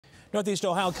Northeast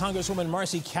Ohio Congresswoman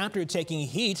Marcy Kaptur taking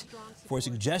heat for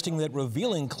suggesting that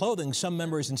revealing clothing some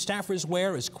members and staffers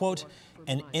wear is, quote,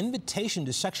 an invitation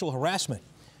to sexual harassment.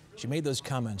 She made those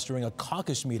comments during a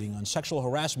caucus meeting on sexual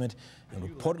harassment and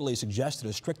reportedly suggested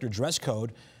a stricter dress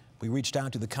code. We reached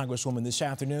out to the Congresswoman this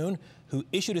afternoon, who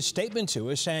issued a statement to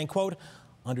us saying, quote,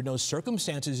 under no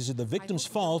circumstances is it the victim's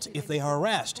fault if they are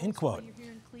harassed, end quote.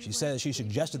 She says she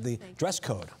suggested the dress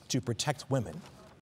code to protect women.